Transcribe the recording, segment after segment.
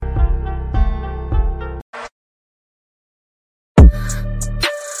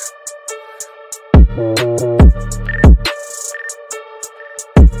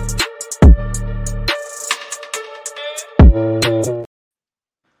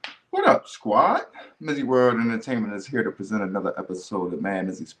up, squad? MizzyWorld Entertainment is here to present another episode of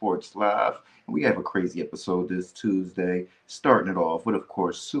MadMizzy Sports Live. And we have a crazy episode this Tuesday, starting it off with, of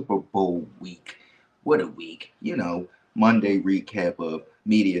course, Super Bowl week. What a week. Monday recap of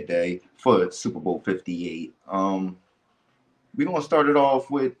Media Day for Super Bowl 58. We're going to start it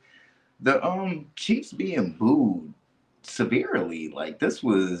off with the Chiefs being booed severely. Like, this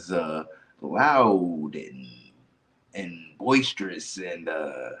was loud and boisterous and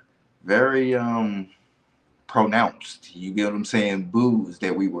very pronounced. You get what I'm saying? Boos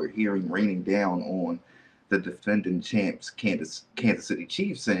that we were hearing raining down on the defending champs, Kansas City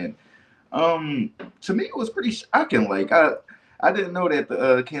Chiefs, and to me it was pretty shocking. Like I didn't know that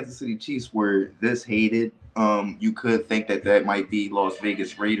the Kansas City Chiefs were this hated. You could think that that might be Las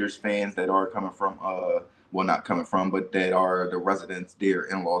Vegas Raiders fans that are coming from well, not coming from, but that are the residents there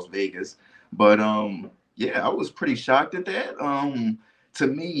in Las Vegas. But yeah, I was pretty shocked at that. To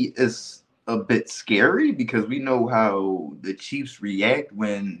me, it's a bit scary because we know how the Chiefs react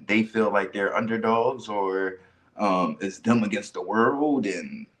when they feel like they're underdogs or it's them against the world.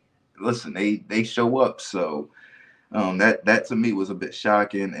 And listen, they show up. So that to me was a bit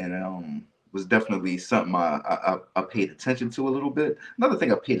shocking and was definitely something I paid attention to a little bit. Another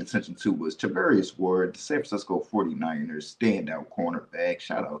thing I paid attention to was Tavarius Ward, the San Francisco 49ers standout cornerback.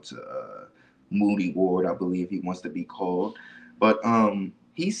 Shout out to Moody Ward, I believe he wants to be called. But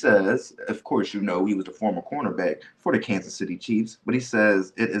he says, of course, he was the former cornerback for the Kansas City Chiefs, but he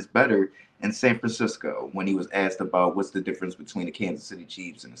says it is better in San Francisco when he was asked about what's the difference between the Kansas City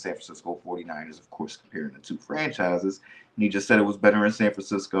Chiefs and the San Francisco 49ers, of course, comparing the two franchises. And he just said it was better in San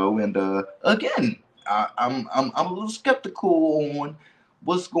Francisco. And again, I'm a little skeptical on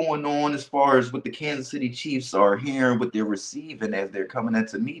what's going on as far as what the Kansas City Chiefs are hearing, what they're receiving as they're coming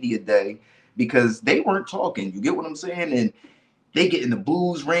into media day, because they weren't talking. You get what I'm saying? And they getting the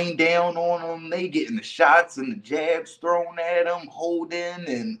booze rained down on them. They getting the shots and the jabs thrown at them, holding.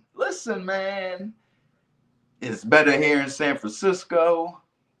 And listen, man, it's better here in San Francisco.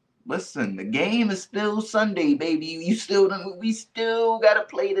 Listen, the game is still Sunday, baby. We still gotta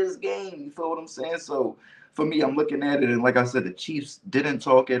play this game. You feel what I'm saying? So for me, I'm looking at it, and like I said, the Chiefs didn't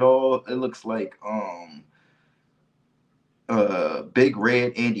talk at all. It looks like Big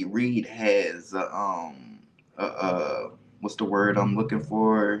Red Andy Reid has what's the word I'm looking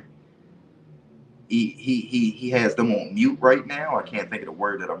for? He has them on mute right now. I can't think of the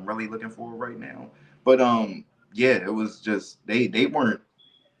word that I'm really looking for right now. But yeah, it was just they weren't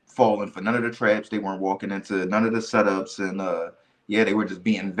falling for none of the traps. They weren't walking into none of the setups, and yeah, they were just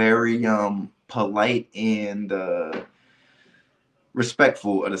being very polite and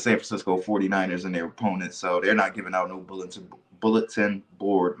respectful of the San Francisco 49ers and their opponents. So they're not giving out no bulletin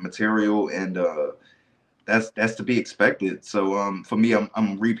board material, and that's to be expected. So for me,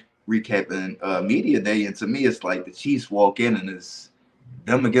 I'm recapping media day, and to me, it's like the Chiefs walk in and it's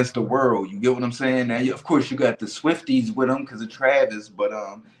them against the world. You get what I'm saying? Now, of course, you got the Swifties with them because of Travis, but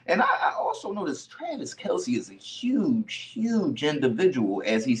and I also noticed Travis Kelsey is a huge individual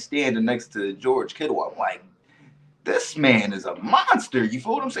as he's standing next to George Kittle. I'm like, this man is a monster. You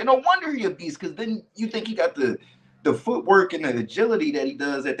feel what I'm saying? No wonder he a beast, because then you think he got the footwork and the agility that he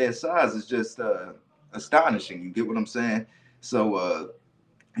does at that size is just astonishing. You get what I'm saying? So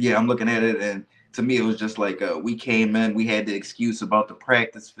yeah, I'm looking at it, and to me, it was just like we came in, we had the excuse about the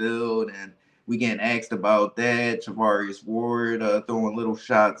practice field, and we getting asked about that. Tavarius Ward throwing little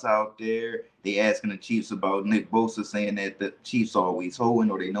shots out there. They asking the Chiefs about Nick Bosa, saying that the Chiefs always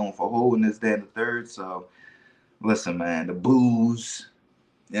holding, or they known for holding this, that, and the third. So listen, man, the booze.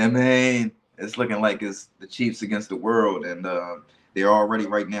 Yeah, man, it's looking like it's the Chiefs against the world, and they're already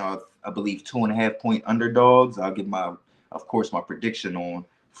right now, I believe, 2.5 point underdogs. I'll give of course, my prediction on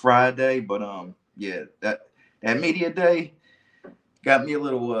Friday, but yeah, that media day got me a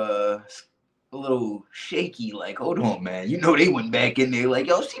little shaky. Like, hold on, man, they went back in there like,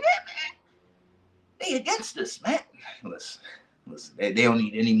 yo, see that, man? They against us, man. Listen, they don't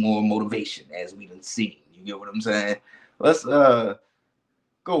need any more motivation as we done seen. You get what I'm saying? Let's go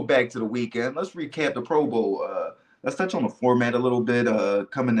back to the weekend. Let's recap the Pro Bowl. Let's touch on the format a little bit.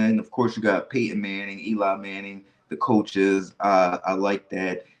 Coming in, of course, you got Peyton Manning, Eli Manning, the coaches. I like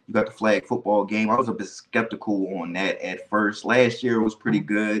that. You got the flag football game. I was a bit skeptical on that at first. Last year it was pretty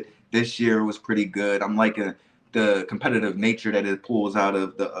good. This year it was pretty good. I'm liking the competitive nature that it pulls out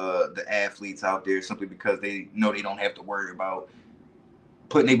of the athletes out there, simply because they know they don't have to worry about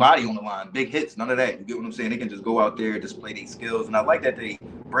putting their body on the line, big hits, none of that. You get what I'm saying? They can just go out there, display their skills, and I like that they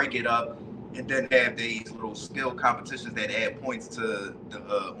break it up and then have these little skill competitions that add points to the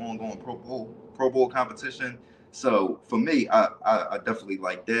ongoing Pro Bowl competition. So for me, I definitely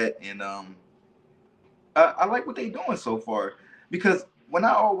like that, and I like what they're doing so far because when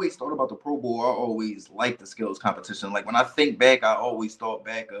I always thought about the Pro Bowl, I always liked the skills competition. Like when I think back, I always thought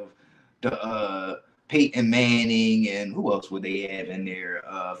back of the Peyton Manning and who else would they have in there?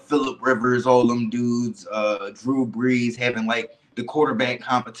 Phillip Rivers, all them dudes, Drew Brees having like the quarterback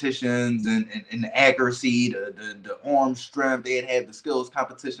competitions and the accuracy, the arm strength. They'd have the skills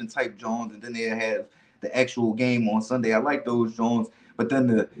competition type Jones, and then they'd have the actual game on Sunday. I like those Jones, but then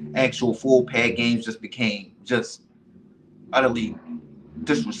the actual full pad games just became just utterly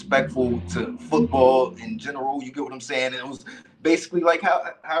disrespectful to football in general. You get what I'm saying? It was basically like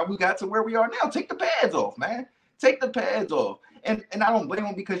how we got to where we are now. Take the pads off, man. Take the pads off. And I don't blame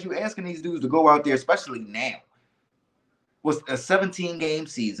them because you're asking these dudes to go out there, especially now. Was a 17 game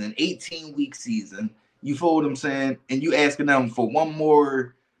season, 18-week season. You feel what I'm saying? And you asking them for one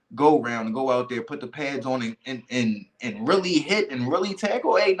more go round and go out there, put the pads on and really hit and really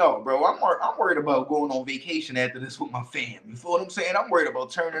tackle. Hey, no, bro. I'm worried about going on vacation after this with my fam. You feel what I'm saying? I'm worried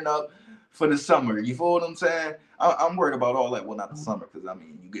about turning up for the summer. You feel what I'm saying? I'm worried about all that. Well, not the summer, because I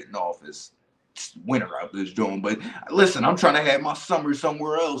mean, you getting off is winter out this joint. But listen, I'm trying to have my summer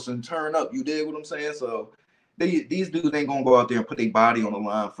somewhere else and turn up. You dig what I'm saying? So these dudes ain't gonna go out there and put their body on the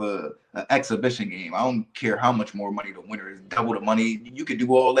line for an exhibition game. I don't care how much more money the winner is, double the money. You can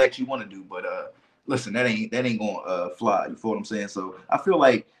do all that you want to do, but listen, that ain't gonna fly. You feel what I'm saying? So I feel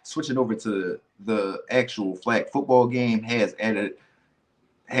like switching over to the actual flag football game has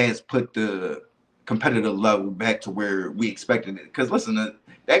put the competitive level back to where we expected it. Because listen,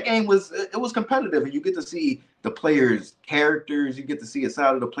 that game was competitive, and you get to see the players' characters. You get to see a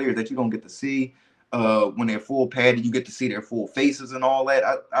side of the players that you don't get to see when they're full padded. You get to see their full faces and all that.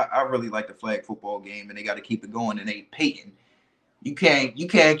 I really like the flag football game, and they got to keep it going. And they Peyton, you can't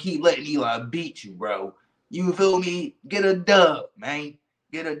keep letting Eli beat you, bro. You feel me? Get a dub, man.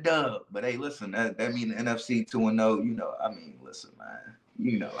 Get a dub. But hey, listen, that mean the NFC 2-0. You know, I mean, listen, man.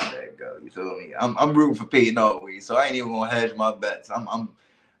 You know how that go. You feel me? I'm rooting for Peyton always, so I ain't even gonna hedge my bets. I'm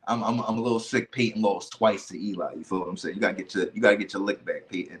a little sick. Peyton lost twice to Eli. You feel what I'm saying? You gotta get your lick back,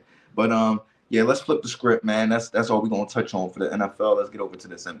 Peyton. But yeah, let's flip the script, man. That's all we're gonna touch on for the NFL. Let's get over to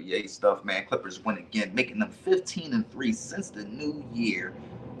this NBA stuff, man. Clippers win again, making them 15-3 since the new year.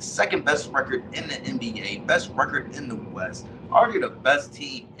 Second best record in the NBA, best record in the West. Already the best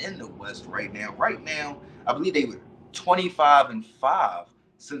team in the West right now. Right now, I believe they were 25-5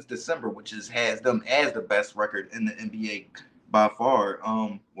 since December, which has them as the best record in the NBA by far.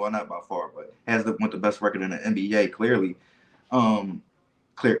 Well, not by far, but has the best record in the NBA clearly,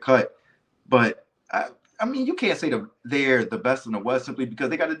 clear cut. But I mean, you can't say that they're the best in the West simply because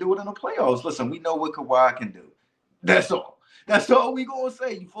they got to do it in the playoffs. Listen, we know what Kawhi can do. That's all. That's all we gonna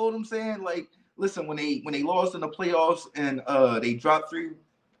say. You feel what I'm saying? Like, listen, when they lost in the playoffs and they dropped the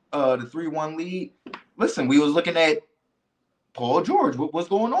 3-1 lead. Listen, we was looking at Paul George. What's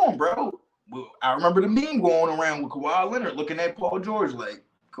going on, bro? Well, I remember the meme going around with Kawhi Leonard looking at Paul George like,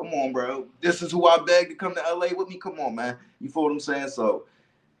 come on, bro. This is who I begged to come to LA with me. Come on, man. You feel what I'm saying? So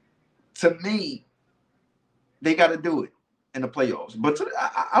to me, they got to do it in the playoffs. But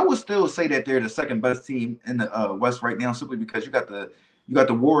I would still say that they're the second best team in the West right now, simply because you got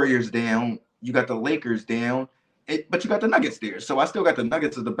the Warriors down, you got the Lakers down, but you got the Nuggets there. So I still got the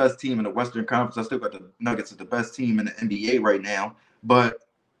Nuggets as the best team in the Western Conference. I still got the Nuggets as the best team in the NBA right now. But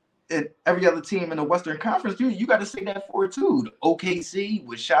every other team in the Western Conference, you got to say that for it too. The OKC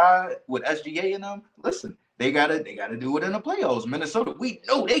with Shy, with SGA and them. Listen, they gotta do it in the playoffs. Minnesota, we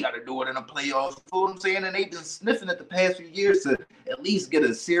know they gotta do it in the playoffs. You know what I'm saying? And they've been sniffing it the past few years to at least get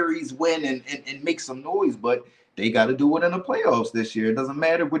a series win and make some noise. But they got to do it in the playoffs this year. It doesn't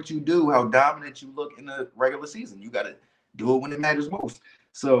matter what you do, how dominant you look in the regular season. You got to do it when it matters most.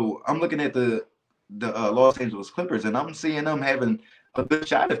 So I'm looking at the Los Angeles Clippers, and I'm seeing them having a good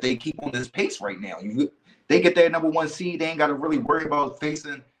shot if they keep on this pace right now. They get their number one seed. They ain't got to really worry about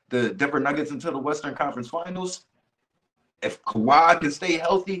facing the Denver Nuggets until the Western Conference Finals. If Kawhi can stay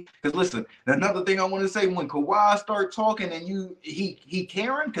healthy, because listen, another thing I want to say, when Kawhi start talking and he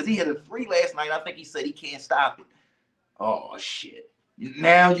caring, because he had a 3 last night, I think he said he can't stop it. Oh shit.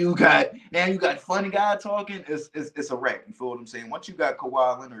 Now you got funny guy talking. It's a wreck. You feel what I'm saying? Once you got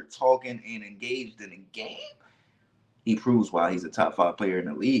Kawhi Leonard talking and engaged in a game, he proves why he's a top 5 player in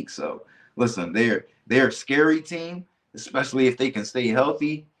the league. So listen, they're a scary team, especially if they can stay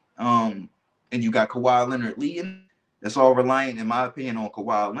healthy. And you got Kawhi Leonard leading. That's all reliant, in my opinion, on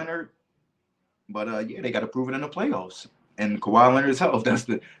Kawhi Leonard. But yeah, they got to prove it in the playoffs. And Kawhi Leonard's health. That's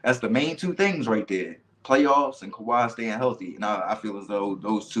the main 2 things right there. Playoffs and Kawhi staying healthy. And I feel as though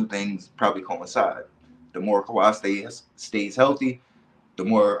those 2 things probably coincide. the more Kawhi stays healthy, the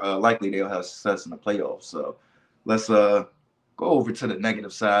more likely they'll have success in the playoffs. So let's go over to the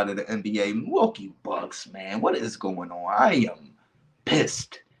negative side of the NBA. Milwaukee Bucks, man, what is going on? I am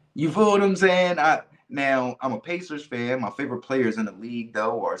pissed. You feel what I'm saying? Now I'm a Pacers fan. My favorite players in the league,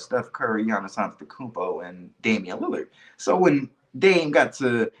 though, are Steph Curry, Giannis Antetokounmpo, and Damian Lillard. So when Dame got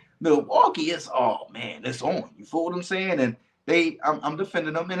to Milwaukee, it's man, it's on. You feel what I'm saying? And I'm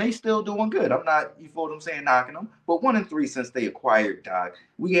defending them, and they still doing good. I'm not, you feel what I'm saying, knocking them. But 1-3 since they acquired Doc.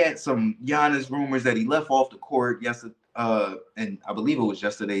 We had some Giannis rumors that he left off the court yesterday. And I believe it was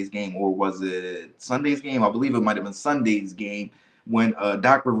yesterday's game, or was it Sunday's game? I believe it might have been Sunday's game when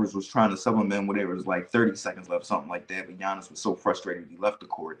Doc Rivers was trying to sub him in when there was like 30 seconds left, something like that. But Giannis was so frustrated he left the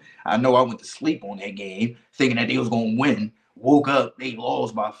court. I know I went to sleep on that game thinking that they was going to win. Woke up, they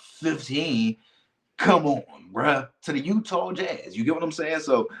lost by 15. Come on, bruh, to the Utah Jazz. You get what I'm saying?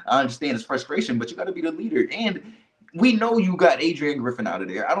 So I understand his frustration, but you got to be the leader. And we know you got Adrian Griffin out of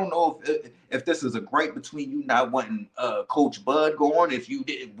there. I don't know if this is a gripe between you not wanting Coach Bud going, if you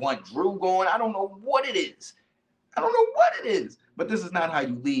didn't want Drew going. I don't know what it is. But this is not how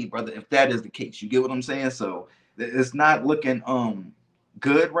you lead, brother, if that is the case. You get what I'm saying? So it's not looking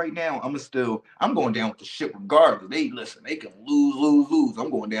good right now. I'm going down with the ship regardless. They can lose.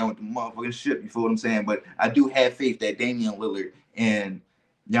 I'm going down with the motherfucking ship. You feel what I'm saying? But I do have faith that Damian Lillard and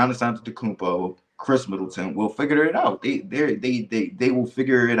Giannis Antetokounmpo, Chris Middleton will figure it out. They will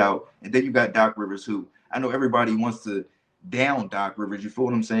figure it out. And then you got Doc Rivers, who I know everybody wants to down Doc Rivers. You feel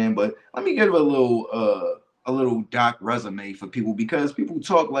what I'm saying? But let me give a little Doc resume for people, because people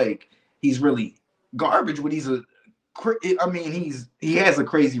talk like he's really garbage when he's he has a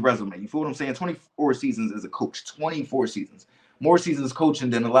crazy resume. You feel what I'm saying? 24 seasons as a coach, 24 seasons. More seasons coaching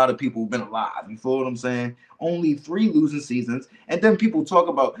than a lot of people have been alive. You feel what I'm saying? Only 3 losing seasons. And then people talk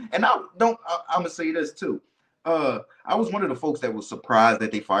about, and I'm going to say this too. I was one of the folks that was surprised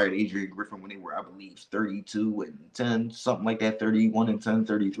that they fired Adrian Griffin when they were, I believe, 32-10, something like that, 31-10,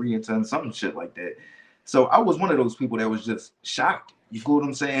 33-10, something shit like that. So I was one of those people that was just shocked. You feel what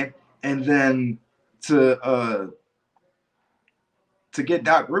I'm saying? And then to get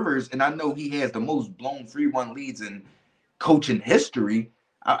Doc Rivers, and I know he has the most blown 3-1 leads in coaching history,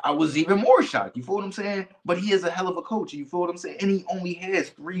 I was even more shocked. You feel what I'm saying? But he is a hell of a coach. You feel what I'm saying? And he only has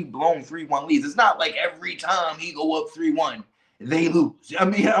 3 blown 3-1 leads. It's not like every time he go up 3-1, they lose. I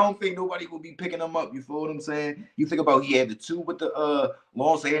mean, I don't think nobody will be picking them up. You feel what I'm saying? You think about, he had the 2 with the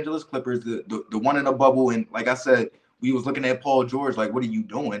Los Angeles Clippers, the one in the bubble, and like I said, we was looking at Paul George like, what are you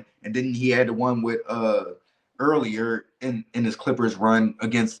doing? And then he had the one with earlier in his Clippers run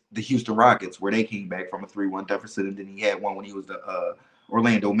against the Houston Rockets, where they came back from a 3-1 deficit, and then he had one when he was the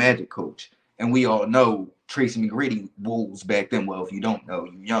Orlando Magic coach. And we all know Tracy McGrady Wolves back then. Well, if you don't know,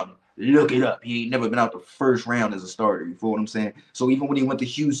 you young, look it up. He ain't never been out the first round as a starter. You feel what I'm saying? So even when he went to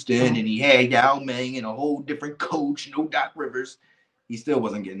Houston and he had Yao Ming and a whole different coach, no Doc Rivers, he still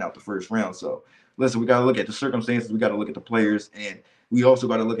wasn't getting out the first round. So listen, we got to look at the circumstances. We got to look at the players, and we also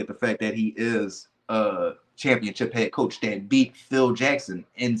got to look at the fact that he is championship head coach that beat Phil Jackson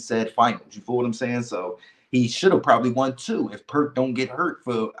in said finals. You feel what I'm saying? So he should have probably won 2 if Perk don't get hurt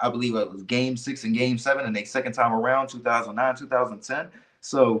for, I believe it was game 6 and game 7 and they second time around, 2009, 2010.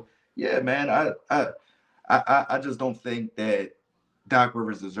 So yeah, man, I just don't think that Doc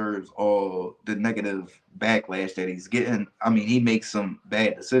Rivers deserves all the negative backlash that he's getting. I mean, he makes some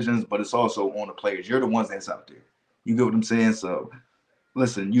bad decisions, but it's also on the players. You're the ones that's out there. You get what I'm saying? So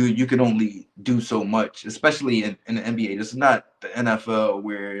listen, you can only do so much, especially in the NBA. This is not the NFL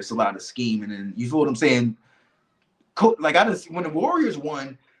where it's a lot of scheming, and you feel what I'm saying? Like I just, when the Warriors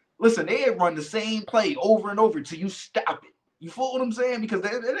won, listen, they had run the same play over and over till you stop it. You feel what I'm saying? Because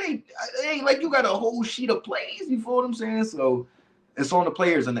it ain't like you got a whole sheet of plays. You feel what I'm saying? So it's on the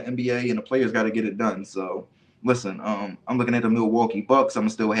players in the NBA, and the players got to get it done. So listen, I'm looking at the Milwaukee Bucks. I'm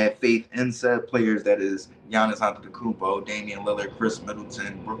still have faith in said players. That is Giannis Antetokounmpo, Damian Lillard, Chris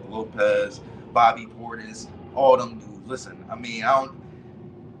Middleton, Brook Lopez, Bobby Portis, all them dudes. Listen, I mean,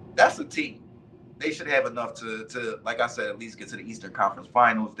 that's a team. They should have enough to, like I said, at least get to the Eastern Conference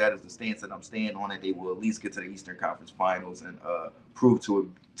Finals. That is the stance that I'm staying on. It. They will at least get to the Eastern Conference Finals and prove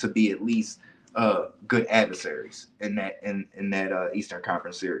to be at least good adversaries in that Eastern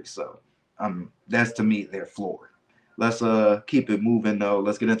Conference series. So that's to me their floor. Let's keep it moving though.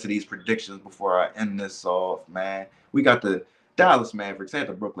 Let's get into these predictions before I end this off, man. We got the Dallas Mavericks at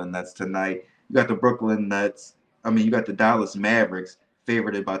the Brooklyn Nets tonight. You got the Brooklyn Nets. You got the Dallas Mavericks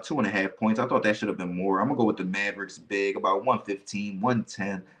favored by 2.5 points. I thought that should have been more. I'm gonna go with the Mavericks big, about 115,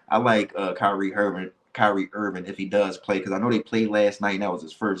 110. I like Kyrie Kyrie Irving if he does play, because I know they played last night and that was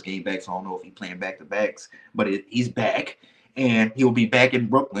his first game back, so I don't know if he's playing back to backs, but he's back and he'll be back in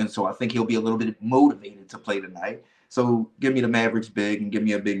Brooklyn, so I think he'll be a little bit motivated to play tonight. So give me the Mavericks big and give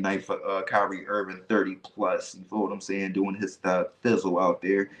me a big night for Kyrie Irving, 30 plus. You feel what I'm saying? Doing his thizzle out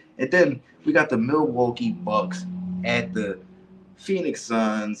there. And then we got the Milwaukee Bucks at the Phoenix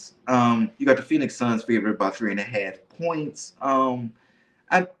Suns. You got the Phoenix Suns favored by 3.5 points.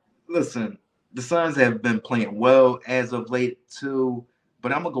 I listen. The Suns have been playing well as of late too,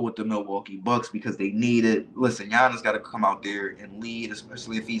 but I'm gonna go with the Milwaukee Bucks because they need it. Listen, Giannis got to come out there and lead,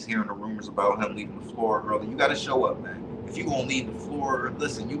 especially if he's hearing the rumors about him leaving the floor early. You got to show up, man. If you're gonna leave the floor,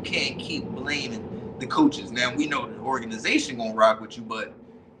 listen, you can't keep blaming the coaches. Now we know the organization gonna rock with you, but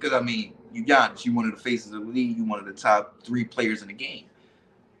because I mean, you Giannis, you one of the faces of the league, you one of the top 3 players in the game,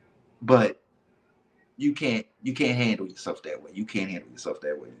 but you can't handle yourself that way. You can't handle yourself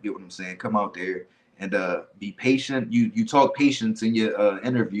that way. You get what I'm saying? Come out there and be patient. You talk patience in your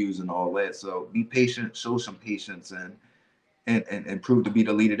interviews and all that. So be patient, show some patience, and prove to be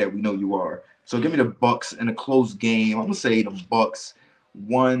the leader that we know you are. So give me the Bucks in a close game. I'm gonna say the Bucks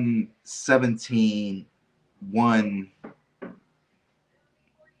 117,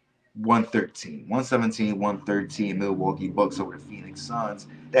 113. 117, 113 Milwaukee Bucks over the Phoenix Suns.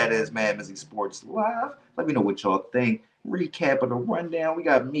 That is MadMizzy Sports Live. Let me know what y'all think. Recap of the rundown. We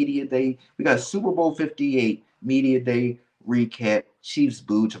got Media Day. We got Super Bowl 58 Media Day recap. Chiefs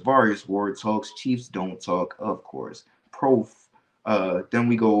boo. Javarius Ward talks. Chiefs don't talk, of course. Then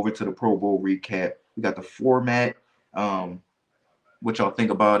we go over to the Pro Bowl recap. We got the format. What y'all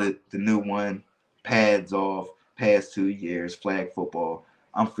think about it? The new one. Pads off. Past 2 years. Flag football.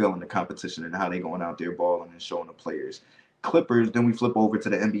 I'm feeling the competition and how they going out there balling and showing the players. Clippers, then we flip over to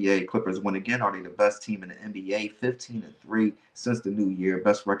the NBA. Clippers win again. Are they the best team in the NBA? 15-3 since the new year.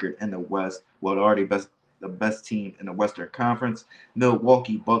 Best record in the West. Well, are they the best team in the Western Conference?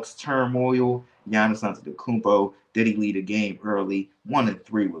 Milwaukee Bucks turmoil. Giannis Antetokounmpo. Did he lead a game early?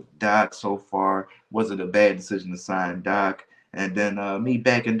 1-3 with Doc so far. Was it a bad decision to sign Doc? And then me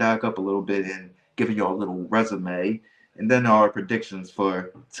backing Doc up a little bit and giving y'all a little resume. And then our predictions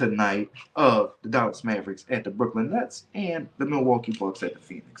for tonight of the Dallas Mavericks at the Brooklyn Nets and the Milwaukee Bucks at the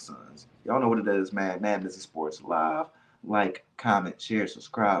Phoenix Suns. Y'all know what it is, man. MadMizzy Sports Live. Like, comment, share,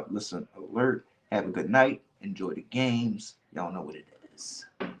 subscribe, listen, alert. Have a good night. Enjoy the games. Y'all know what it is.